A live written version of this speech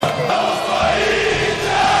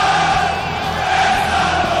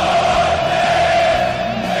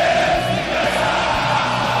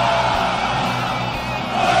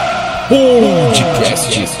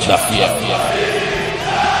PodCast da Fiel.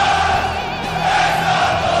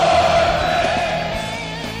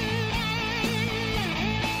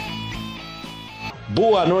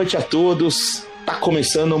 Boa noite a todos. Tá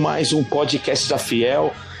começando mais um podcast da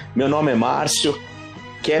Fiel. Meu nome é Márcio.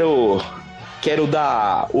 Quero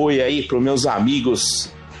dar oi aí pros meus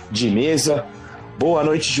amigos de mesa. Boa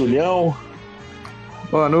noite, Julião.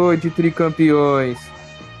 Boa noite, tricampeões.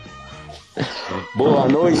 Boa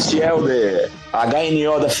noite, Helder,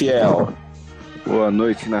 HNO da Fiel. Boa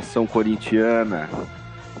noite, nação corintiana,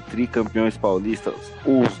 tricampeões paulistas,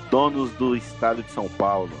 os donos do estado de São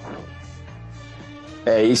Paulo.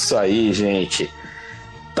 É isso aí, gente.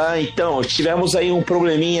 Tá, então, tivemos aí uns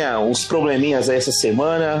probleminhas aí essa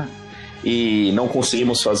semana e não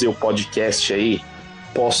conseguimos fazer o podcast aí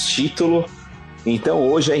pós-título. Então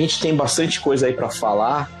hoje a gente tem bastante coisa aí para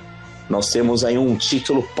falar. Nós temos aí um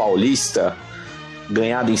título paulista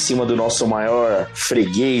ganhado em cima do nosso maior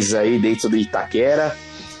freguês aí dentro do Itaquera.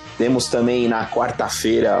 Temos também na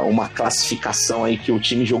quarta-feira uma classificação aí que o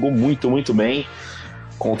time jogou muito, muito bem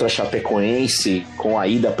contra a Chapecoense, com a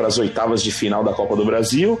ida para as oitavas de final da Copa do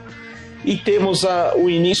Brasil. E temos o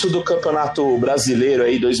início do Campeonato Brasileiro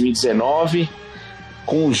aí 2019,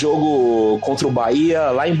 com o jogo contra o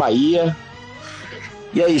Bahia, lá em Bahia.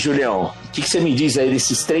 E aí, Julião, o que você me diz aí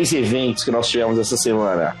desses 3 eventos que nós tivemos essa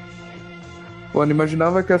semana? Pô, não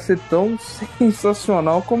imaginava que ia ser tão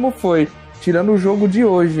sensacional como foi, tirando o jogo de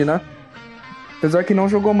hoje, né? Apesar que não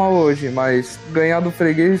jogou mal hoje, mas ganhar do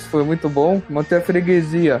freguês foi muito bom. Manter a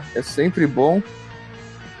freguesia é sempre bom.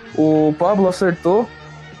 O Pablo acertou,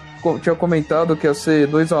 tinha comentado que ia ser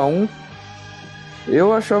 2-1.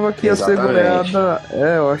 Eu achava que ia ser goleada.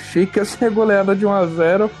 Eu achei que ia ser goleada de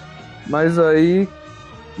 1-0, mas aí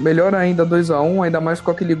melhor ainda 2-1, ainda mais com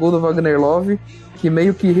aquele gol do Wagner Love, que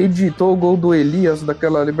meio que reeditou o gol do Elias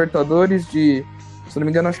daquela Libertadores de, se não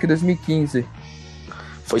me engano, acho que 2015.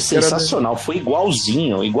 Foi sensacional, foi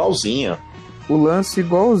igualzinho. O lance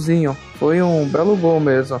igualzinho, foi um belo gol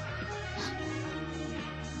mesmo.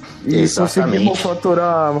 E conseguimos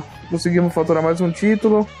faturar mais um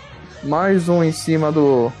título, mais um em cima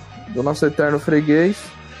do nosso eterno freguês.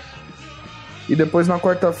 E depois na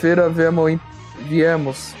quarta-feira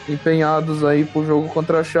viemos empenhados aí pro jogo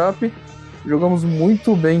contra a Chape. Jogamos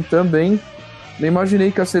muito bem também. Não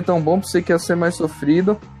imaginei que ia ser tão bom, pensei que ia ser mais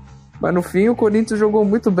sofrido. Mas no fim o Corinthians jogou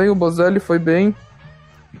muito bem, o Bozelli foi bem.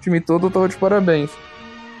 O time todo estava de parabéns.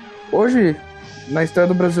 Hoje, na estreia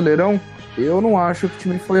do Brasileirão, eu não acho que o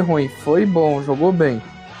time foi ruim. Foi bom, jogou bem.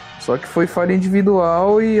 Só que foi falha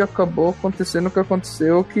individual e acabou acontecendo o que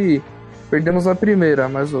aconteceu, que perdemos a primeira.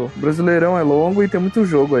 Mas o Brasileirão é longo e tem muito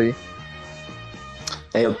jogo aí.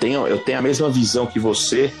 Eu tenho a mesma visão que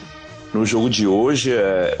você no jogo de hoje.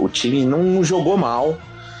 O time não jogou mal,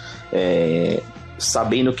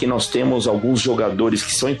 sabendo que nós temos alguns jogadores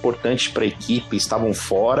que são importantes para a equipe, estavam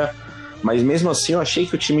fora, mas mesmo assim eu achei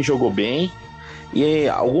que o time jogou bem e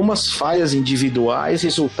algumas falhas individuais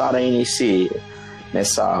resultaram aí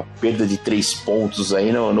nessa perda de 3 pontos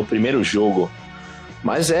aí no primeiro jogo,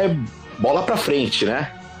 mas é bola para frente,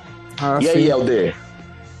 né? E aí, Helder,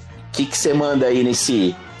 o que você manda aí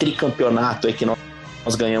nesse tricampeonato aí que nós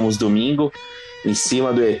ganhamos domingo em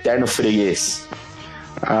cima do eterno freguês?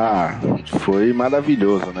 Foi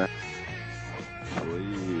maravilhoso, né?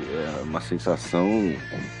 Foi uma sensação,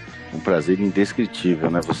 um prazer indescritível,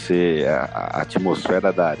 né? A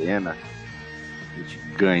atmosfera da arena, de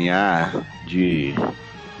ganhar de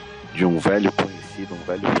um velho conhecido, um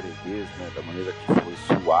velho freguês, né? Da maneira que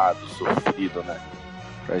foi suado, sofrido, né?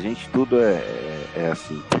 Pra gente tudo é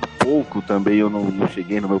assim. Por pouco também eu não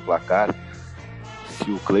cheguei no meu placar.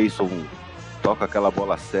 Se o Cleison toca aquela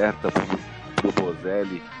bola certa pro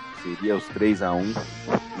Bozelli, seria os 3-1,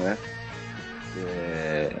 né?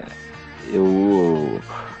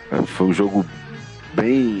 Foi um jogo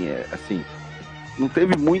bem, assim, não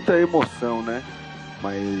teve muita emoção, né?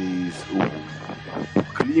 Mas o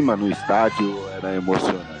clima no estádio era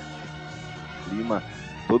emocionante.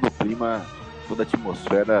 Todo o clima, toda a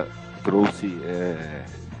atmosfera trouxe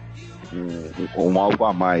um algo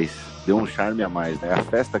a mais, deu um charme a mais, né? A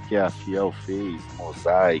festa que a Fiel fez,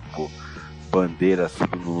 mosaico, bandeira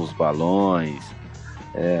subindo nos balões,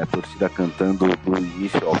 a torcida cantando do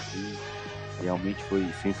início ao fim, realmente foi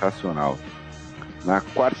sensacional. Na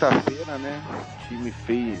quarta-feira, né, o time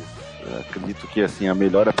fez, acredito que assim, a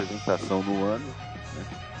melhor apresentação no ano, né?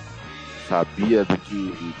 Sabia do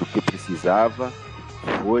que precisava,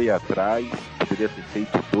 foi atrás, poderia ter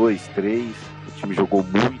feito 2, 3, o time jogou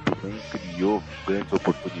muito bem, criou grandes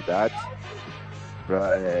oportunidades.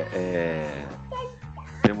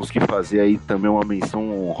 temos que fazer aí também uma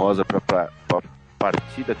menção honrosa para a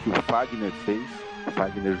partida que o Fagner fez. O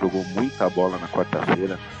Fagner jogou muita bola na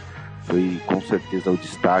quarta-feira, foi com certeza o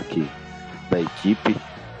destaque da equipe,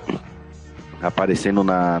 aparecendo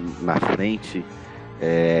na frente,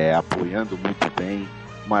 apoiando muito bem,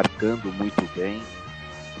 marcando muito bem.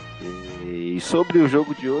 E sobre o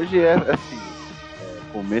jogo de hoje,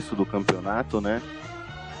 começo do campeonato, né?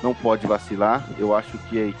 Não pode vacilar. Eu acho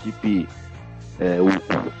que a equipe, o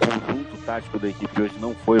conjunto tático da equipe hoje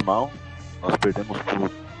não foi mal. Nós perdemos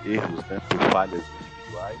por erros, né? Por falhas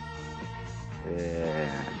individuais.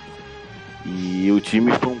 E o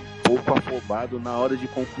time foi um pouco afobado na hora de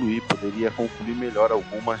concluir. Poderia concluir melhor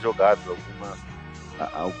algumas jogadas,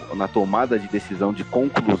 na tomada de decisão de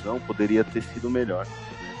conclusão poderia ter sido melhor, né?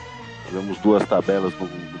 Tivemos 2 tabelas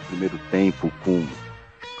no primeiro tempo, com o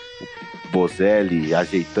Bozelli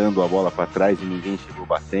ajeitando a bola para trás e ninguém chegou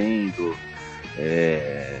batendo.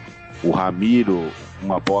 O Ramiro,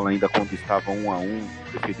 uma bola ainda quando estava 1-1,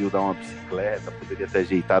 preferiu dar uma bicicleta, poderia ter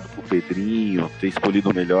ajeitado pro Pedrinho, ter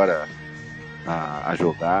escolhido melhor a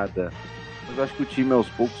jogada. Mas acho que o time aos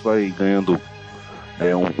poucos vai ganhando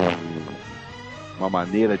uma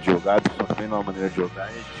maneira de jogar, absorvendo uma maneira de jogar,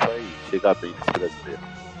 e a gente vai chegar bem nesse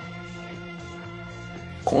brasileiro.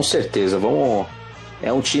 Com certeza,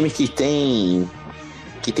 é um time que tem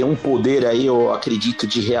um poder aí, eu acredito,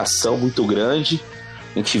 de reação muito grande.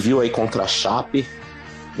 A gente viu aí contra a Chape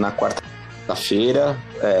na quarta-feira.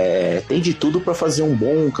 Tem de tudo para fazer um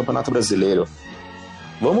bom campeonato brasileiro.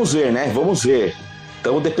 Vamos ver, né? Vamos ver.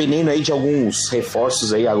 Estamos dependendo aí de alguns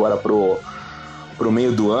reforços aí agora pro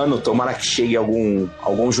meio do ano. Tomara que chegue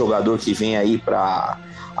algum jogador que venha aí para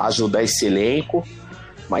ajudar esse elenco.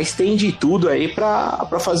 Mas tem de tudo aí para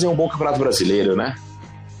fazer um bom campeonato brasileiro, né?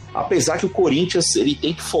 Apesar que o Corinthians ele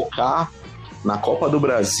tem que focar na Copa do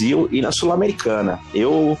Brasil e na Sul-Americana.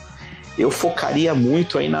 Eu focaria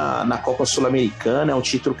muito aí na Copa Sul-Americana, é um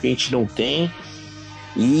título que a gente não tem,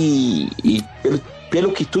 e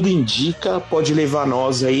pelo que tudo indica, pode levar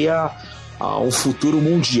nós aí a um futuro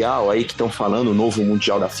mundial aí que estão falando, o novo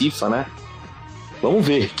mundial da FIFA, né? Vamos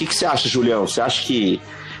ver. O que você acha, Julião? Você acha que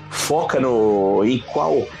foca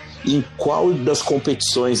em qual das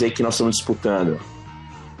competições aí que nós estamos disputando?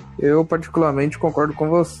 Eu particularmente concordo com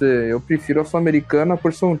você. Eu prefiro a Sul-Americana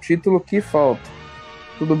por ser um título que falta.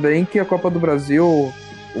 Tudo bem que a Copa do Brasil,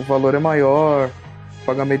 o valor é maior, o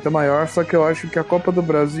pagamento é maior, só que eu acho que a Copa do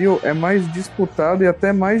Brasil é mais disputada e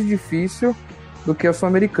até mais difícil do que a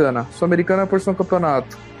Sul-Americana. A Sul-Americana é por ser um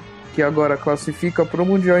campeonato que agora classifica para o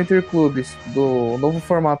Mundial Interclubes do novo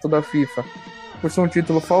formato da FIFA, por ser um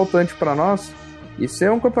título faltante para nós, e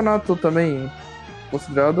ser um campeonato também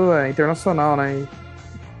considerado internacional, né?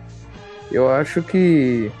 Eu acho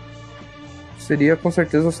que seria com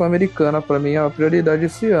certeza a Sul-Americana para mim a prioridade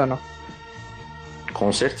esse ano.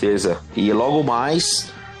 Com certeza. E logo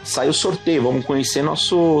mais sai o sorteio. Vamos conhecer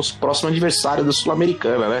nossos próximos adversários da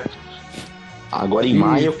Sul-Americana, né? Agora em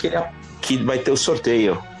maio que vai ter o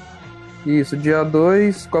sorteio. Isso, dia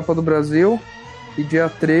 2, Copa do Brasil, e dia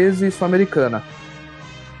 13, Sul-Americana.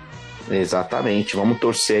 Exatamente. Vamos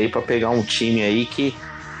torcer aí para pegar um time aí que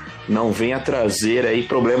não venha trazer aí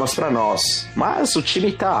problemas para nós. Mas o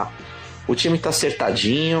time tá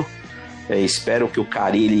acertadinho. Espero que o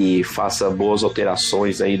Carille faça boas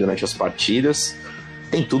alterações aí durante as partidas.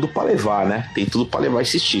 Tem tudo para levar, né? Tem tudo para levar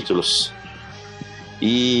esses títulos.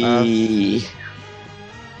 E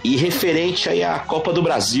referente aí à Copa do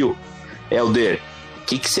Brasil, Helder, o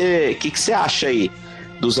que você acha aí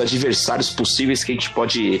dos adversários possíveis que a gente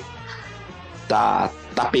pode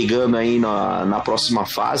tá pegando aí na próxima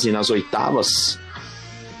fase, nas oitavas?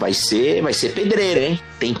 Vai ser pedreira, hein?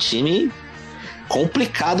 Tem time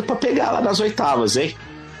complicado para pegar lá nas oitavas, hein?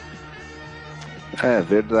 É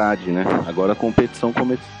verdade, né? Agora a competição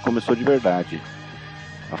começou de verdade.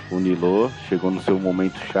 Afunilou, chegou no seu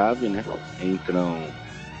momento chave, né? Entram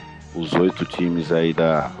os 8 times aí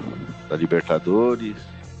da Libertadores,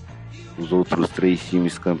 os outros 3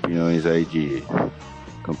 times campeões aí de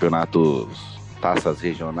campeonatos, taças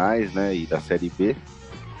regionais, né? E da Série B.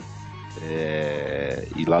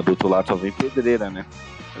 E lá do outro lado só vem pedreira, né?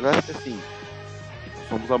 Mas acho que assim,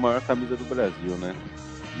 somos a maior camisa do Brasil, né?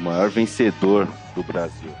 O maior vencedor do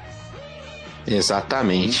Brasil.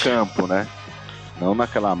 Exatamente. Em campo, né? Não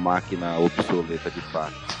naquela máquina obsoleta de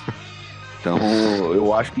fato. Então,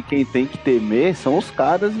 eu acho que quem tem que temer são os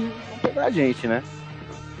caras e não pegar a gente, né?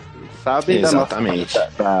 Eles sabem exatamente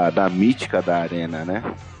da mítica da arena, né?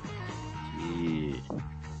 E,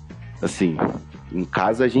 assim, em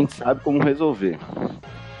casa a gente sabe como resolver.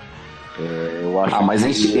 Eu acho mas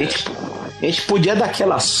a gente podia dar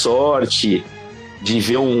aquela sorte de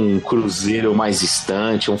ver um Cruzeiro mais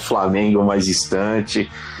distante, um Flamengo mais distante,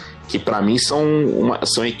 que para mim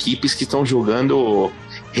são equipes que estão jogando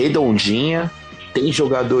redondinha, tem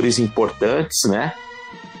jogadores importantes, né?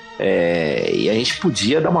 E a gente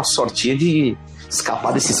podia dar uma sortinha de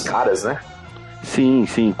escapar desses caras, né? Sim,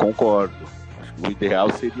 concordo. Acho que o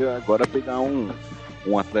ideal seria agora pegar um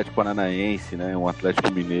Atlético Paranaense, né? Um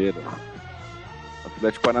Atlético Mineiro. O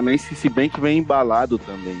Atlético Paranaense, se bem que vem embalado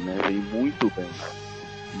também, né? Vem muito bem.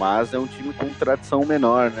 Mas é um time com tradição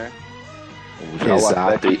menor, né?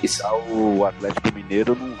 Exato. O Atlético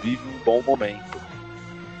Mineiro não vive um bom momento.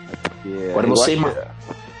 Agora não sei mais.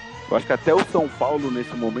 Eu acho que até o São Paulo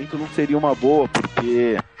nesse momento não seria uma boa,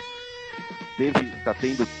 porque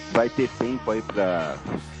vai ter tempo aí para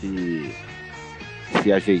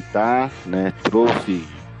se ajeitar, né?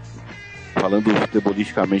 Falando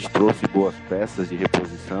futebolisticamente, trouxe boas peças de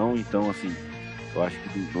reposição, então assim, eu acho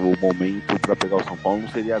que o momento para pegar o São Paulo não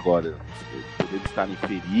seria agora. Por eles estarem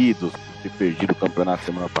feridos, por ter perdido o campeonato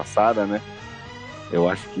semana passada, né? Eu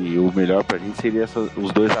acho que o melhor pra gente seria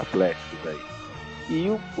os dois Atléticos aí. E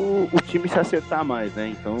o time se acertar mais, né?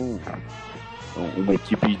 Então, uma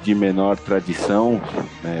equipe de menor tradição,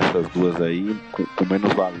 né? Essas duas aí, com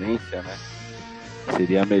menos valência, né?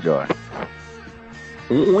 Seria melhor.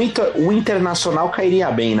 O Internacional cairia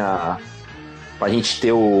bem pra gente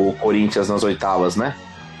ter o Corinthians nas oitavas, né?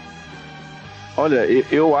 Olha,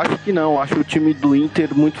 eu acho que não. Eu acho o time do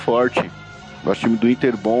Inter muito forte. Eu acho o time do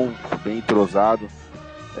Inter bom, bem entrosado.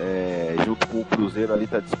 Junto com o Cruzeiro ali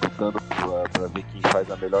tá disputando para ver quem faz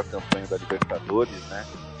a melhor campanha da Libertadores, né?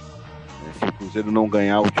 Se o Cruzeiro não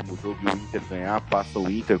ganhar o último jogo e o Inter ganhar, passa o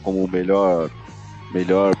Inter como o melhor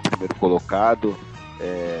primeiro colocado.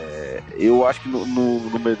 Eu acho que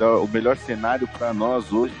o melhor cenário para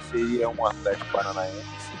nós hoje seria um Atlético Paranaense,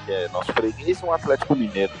 que é nosso freguês, e um Atlético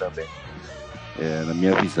Mineiro também, na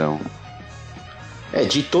minha visão.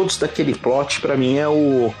 De todos daquele plot, para mim é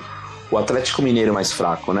o Atlético Mineiro mais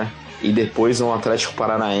fraco, né? E depois um Atlético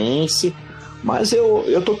Paranaense. Mas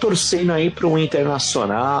eu tô torcendo aí para um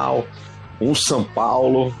Internacional, um São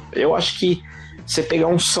Paulo. Eu acho que você pegar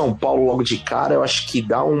um São Paulo logo de cara, eu acho que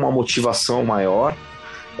dá uma motivação maior.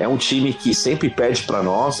 É um time que sempre perde para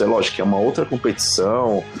nós. É lógico que é uma outra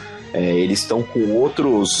competição. Eles estão com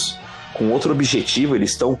outro objetivo.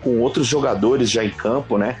 Eles estão com outros jogadores já em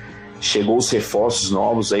campo, né? Chegou os reforços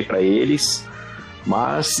novos aí para eles.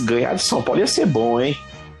 Mas ganhar de São Paulo ia ser bom, hein?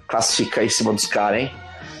 Classificar em cima dos caras, hein?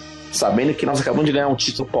 Sabendo que nós acabamos de ganhar um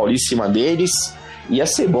título paulista em cima deles, ia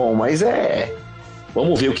ser bom, mas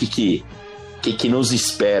vamos ver o que nos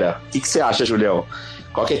espera. O que você acha, Julião?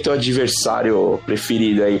 Qual que é teu adversário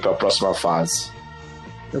preferido aí para a próxima fase?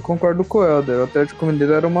 Eu concordo com o Helder. O Atlético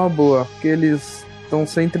Mineiro era uma boa, porque eles estão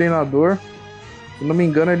sem treinador. Se não me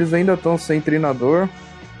engano, eles ainda estão sem treinador.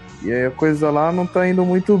 E aí a coisa lá não tá indo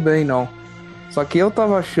muito bem, não. Só que eu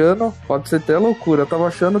tava achando, pode ser até loucura, eu tava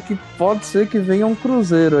achando que pode ser que venha um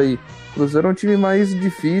Cruzeiro aí. Cruzeiro é um time mais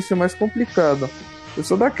difícil, mais complicado. Eu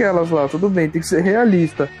sou daquelas lá, tudo bem, tem que ser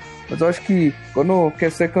realista. Mas eu acho que quando quer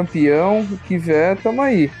ser campeão, o que vier, tamo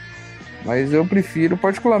aí. Mas eu prefiro,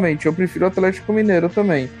 particularmente, o Atlético Mineiro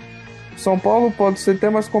também. São Paulo pode ser até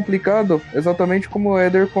mais complicado, exatamente como o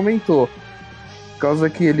Éder comentou. Por causa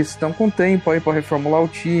que eles estão com tempo aí para reformular o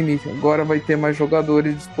time, agora vai ter mais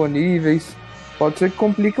jogadores disponíveis. Pode ser que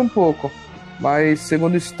complique um pouco, mas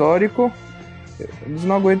segundo o histórico, eles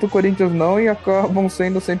não aguentam o Corinthians não e acabam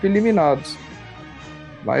sendo sempre eliminados.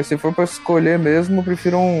 Mas se for para escolher mesmo, eu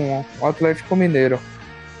prefiro um Atlético Mineiro.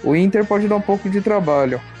 O Inter pode dar um pouco de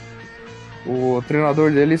trabalho. O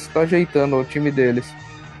treinador deles está ajeitando o time deles.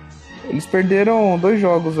 Eles perderam 2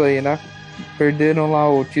 jogos aí, né? Perderam lá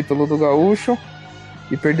o título do Gaúcho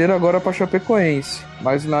e perderam agora para Chapecoense.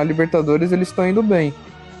 Mas na Libertadores eles estão indo bem.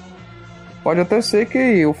 Pode até ser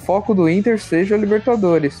que o foco do Inter seja a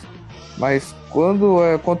Libertadores, mas quando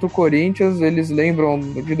é contra o Corinthians, eles lembram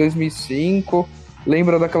de 2005,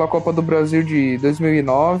 lembram daquela Copa do Brasil de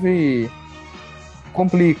 2009 e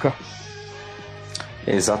complica.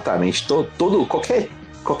 Exatamente.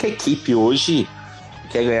 Qualquer equipe hoje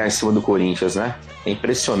quer ganhar em cima do Corinthians, né? É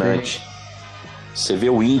impressionante. Sim. Você vê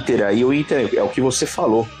o Inter aí, o Inter é o que você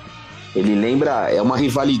falou. Ele lembra, é uma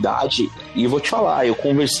rivalidade. E eu vou te falar, eu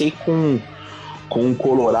conversei com um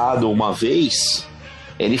colorado uma vez.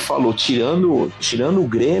 Ele falou, tirando o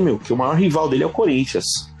Grêmio, que o maior rival dele é o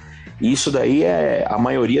Corinthians. E isso daí é a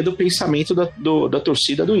maioria do pensamento da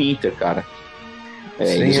torcida do Inter, cara. Sim,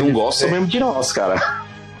 eles não gostam mesmo de nós, cara.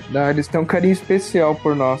 Não, eles têm um carinho especial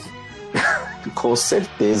por nós. Com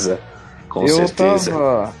certeza. Com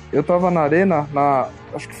certeza. Eu tava na Arena,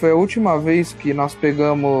 acho que foi a última vez que nós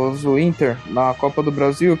pegamos o Inter na Copa do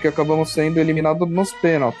Brasil, que acabamos sendo eliminados nos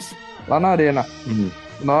pênaltis, lá na Arena.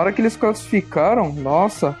 Na hora que eles classificaram,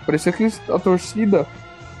 nossa, parecia que a torcida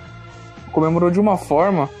comemorou de uma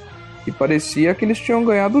forma que parecia que eles tinham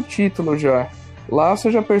ganhado o título já. Lá você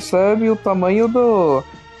já percebe o tamanho do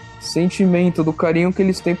sentimento, do carinho que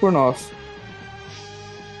eles têm por nós.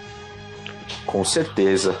 Com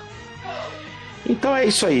certeza. Então é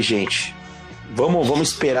isso aí, gente. Vamos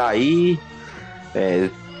esperar aí.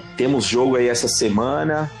 Temos jogo aí essa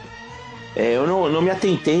semana. Eu não me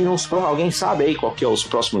atentei alguém sabe aí qual que é os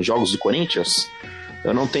próximos jogos do Corinthians?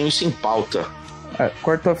 Eu não tenho isso em pauta.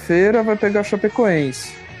 Quarta-feira vai pegar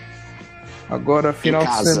Chapecoense. Agora, final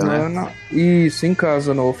de semana... Né? Isso, em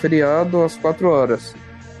casa, no feriado, às 4 horas.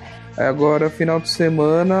 Agora, final de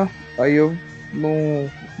semana, aí eu não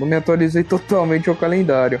me atualizei totalmente ao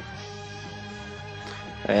calendário.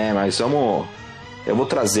 Mas eu vou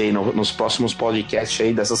trazer aí nos próximos podcasts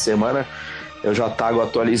aí dessa semana, eu já trago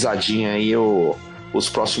atualizadinho aí os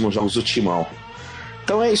próximos jogos do Timão.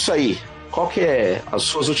 Então é isso aí. Qual que é as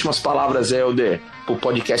suas últimas palavras, Helder, pro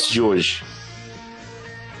podcast de hoje?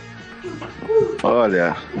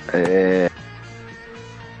 Olha,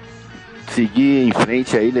 seguir em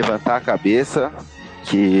frente aí, levantar a cabeça,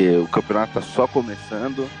 que o campeonato tá só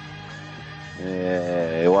começando.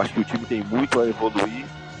 Eu acho que o time tem muito a evoluir.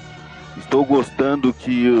 Estou gostando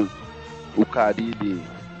que o Carille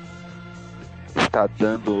está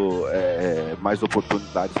dando mais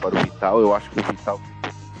oportunidades para o Vital. Eu acho que o Vital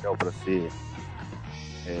tem potencial para ser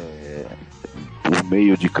o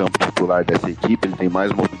meio de campo titular dessa equipe. Ele tem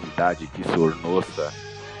mais mobilidade que Sornosa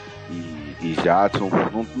e Jadson.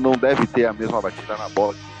 Não deve ter a mesma batida na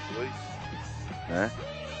bola que os dois, né?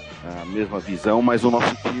 A mesma visão, mas o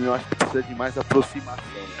nosso time eu acho que precisa de mais aproximação.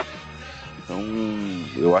 Então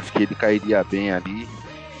eu acho que ele cairia bem ali.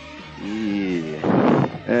 E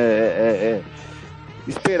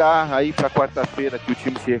esperar aí para quarta-feira que o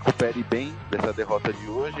time se recupere bem dessa derrota de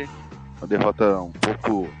hoje. Uma derrota um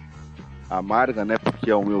pouco amarga, né?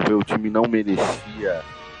 Porque ao meu ver o time não merecia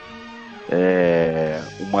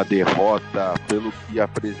uma derrota pelo que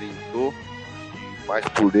apresentou, e mais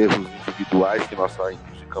por erros individuais que nós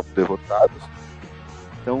saímos de campo derrotados.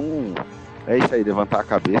 Então é isso aí, levantar a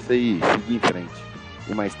cabeça e seguir em frente.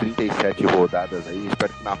 Tem mais 37 rodadas aí.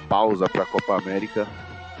 Espero que na pausa para a Copa América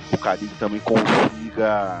o Carille também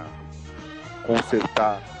consiga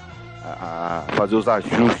consertar, fazer os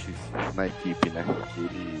ajustes na equipe, né? Que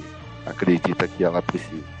ele acredita que ela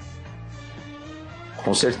precisa.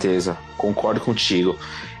 Com certeza, concordo contigo.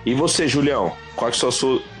 E você, Julião, quais são as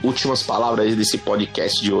suas últimas palavras desse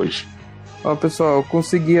podcast de hoje? Pessoal, eu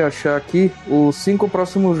consegui achar aqui os 5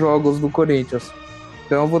 próximos jogos do Corinthians.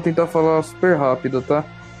 Então eu vou tentar falar super rápido, tá?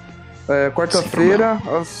 Quarta-feira,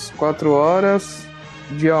 às 4 horas,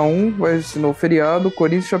 dia 1, vai ser no feriado,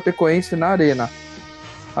 Corinthians Chapecoense na Arena.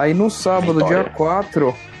 Aí no sábado, Vitória. dia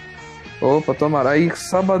 4... Opa, tomara. Aí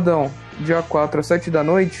sabadão, dia 4, às 7 da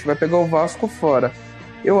noite, vai pegar o Vasco fora.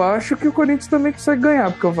 Eu acho que o Corinthians também consegue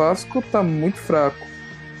ganhar, porque o Vasco tá muito fraco.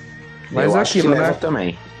 Mas eu é acho aquilo, que leva né?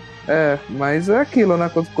 também. Mas é aquilo, né?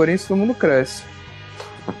 Contra o Corinthians todo mundo cresce.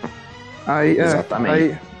 Aí,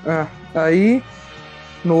 Exatamente. Aí,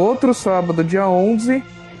 no outro sábado, dia 11,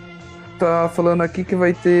 tá falando aqui que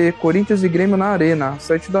vai ter Corinthians e Grêmio na Arena, às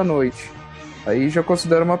 7 da noite. Aí já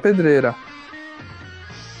considera uma pedreira.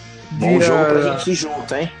 Bom jogo pra gente ir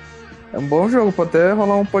junto, hein? É um bom jogo, pode até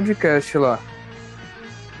rolar um podcast lá.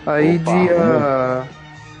 Aí Opa,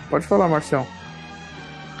 Pode falar, Marcião.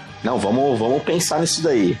 Não, vamos pensar nisso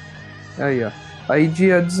daí. Aí, ó. Aí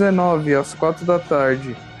dia 19, às 4 da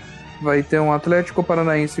tarde, vai ter um Atlético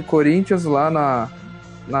Paranaense e Corinthians lá na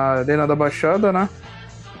Arena da Baixada, né?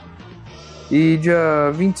 E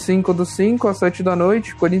dia 25 do 5, às 7 da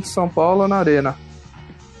noite, Corinthians e São Paulo na Arena.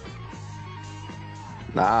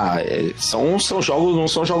 São jogos, não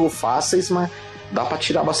são jogos fáceis, mas dá pra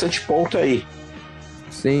tirar bastante ponto aí.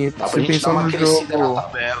 Sim, Dá pra gente dar uma crescida na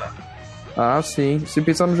tabela. Sim. Se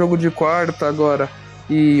pensar no jogo de quarta agora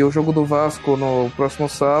e o jogo do Vasco no próximo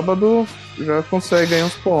sábado, já consegue ganhar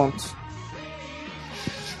uns pontos.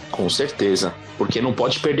 Com certeza. Porque não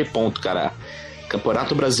pode perder ponto, cara.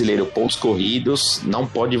 Campeonato Brasileiro, pontos corridos, não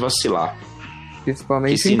pode vacilar.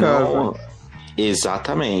 Principalmente senão, em casa.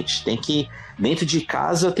 Exatamente. Tem que, dentro de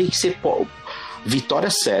casa, tem que ser vitória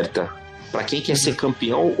certa. Pra quem quer ser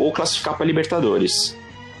campeão ou classificar pra Libertadores.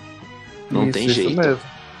 Não tem jeito. Isso mesmo.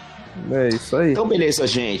 É isso aí. Então, beleza,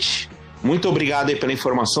 gente. Muito obrigado aí pela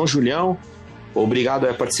informação, Julião. Obrigado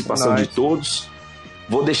aí a participação de todos.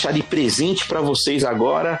 Vou deixar de presente para vocês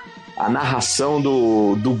agora a narração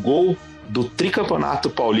do gol do tricampeonato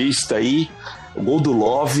paulista aí, o gol do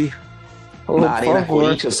Love na Arena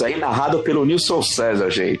Corinthians aí, narrado pelo Nilson César,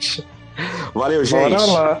 gente. Valeu, gente. Bora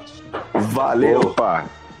lá. Valeu. Opa.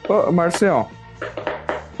 Ô, Marcião.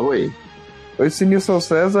 Oi. Esse Nilson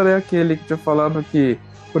César é aquele que tinha falado que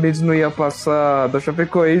o Corinthians não ia passar da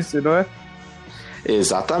Chapecoense, não é?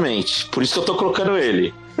 Exatamente. Por isso que eu tô colocando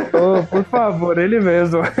ele. Oh, por favor, ele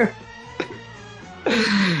mesmo.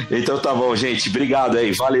 Então tá bom, gente. Obrigado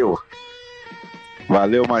aí. Valeu.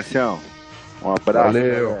 Valeu, Marcião. Um abraço.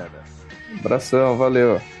 Valeu. Galera. Abração,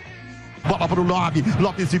 valeu. Bola pro Love,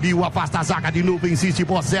 Love subiu, afasta a zaga de novo, insiste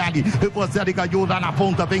Bozelli ganhou lá na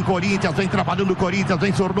ponta, vem Corinthians, vem trabalhando o Corinthians,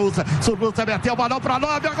 vem Sornosa meteu o balão pra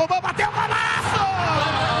Love, arrumou, bateu o golaço!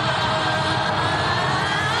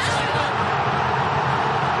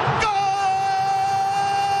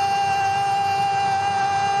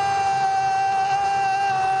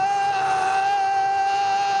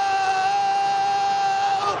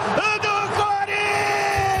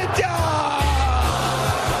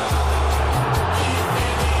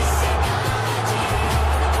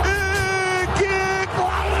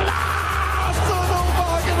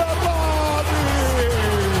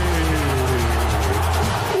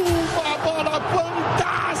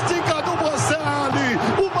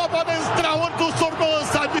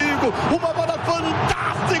 Uma bola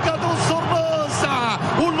fantástica do Sornosa.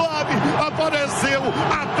 O Love apareceu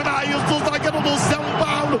atrás do zagueiro do São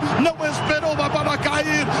Paulo. Não esperou a bola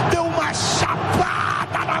cair. Deu uma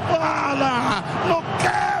chapada na bola. No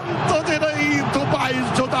canto direito,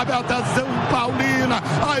 baixo da meta São Paulina.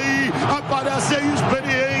 Aí aparece a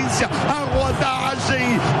experiência, a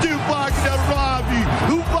rodagem de Wagner Love.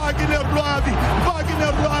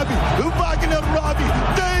 O Wagner Love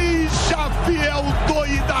deixa Fiel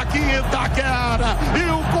doida aqui em Itaquera. E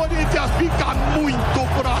o Corinthians fica muito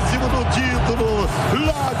próximo do título.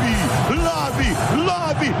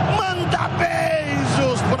 Love, manda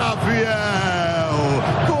beijos pra Fiel.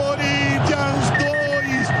 Corinthians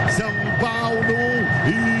 2, São Paulo 1.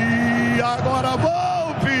 E agora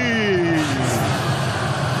Volpe.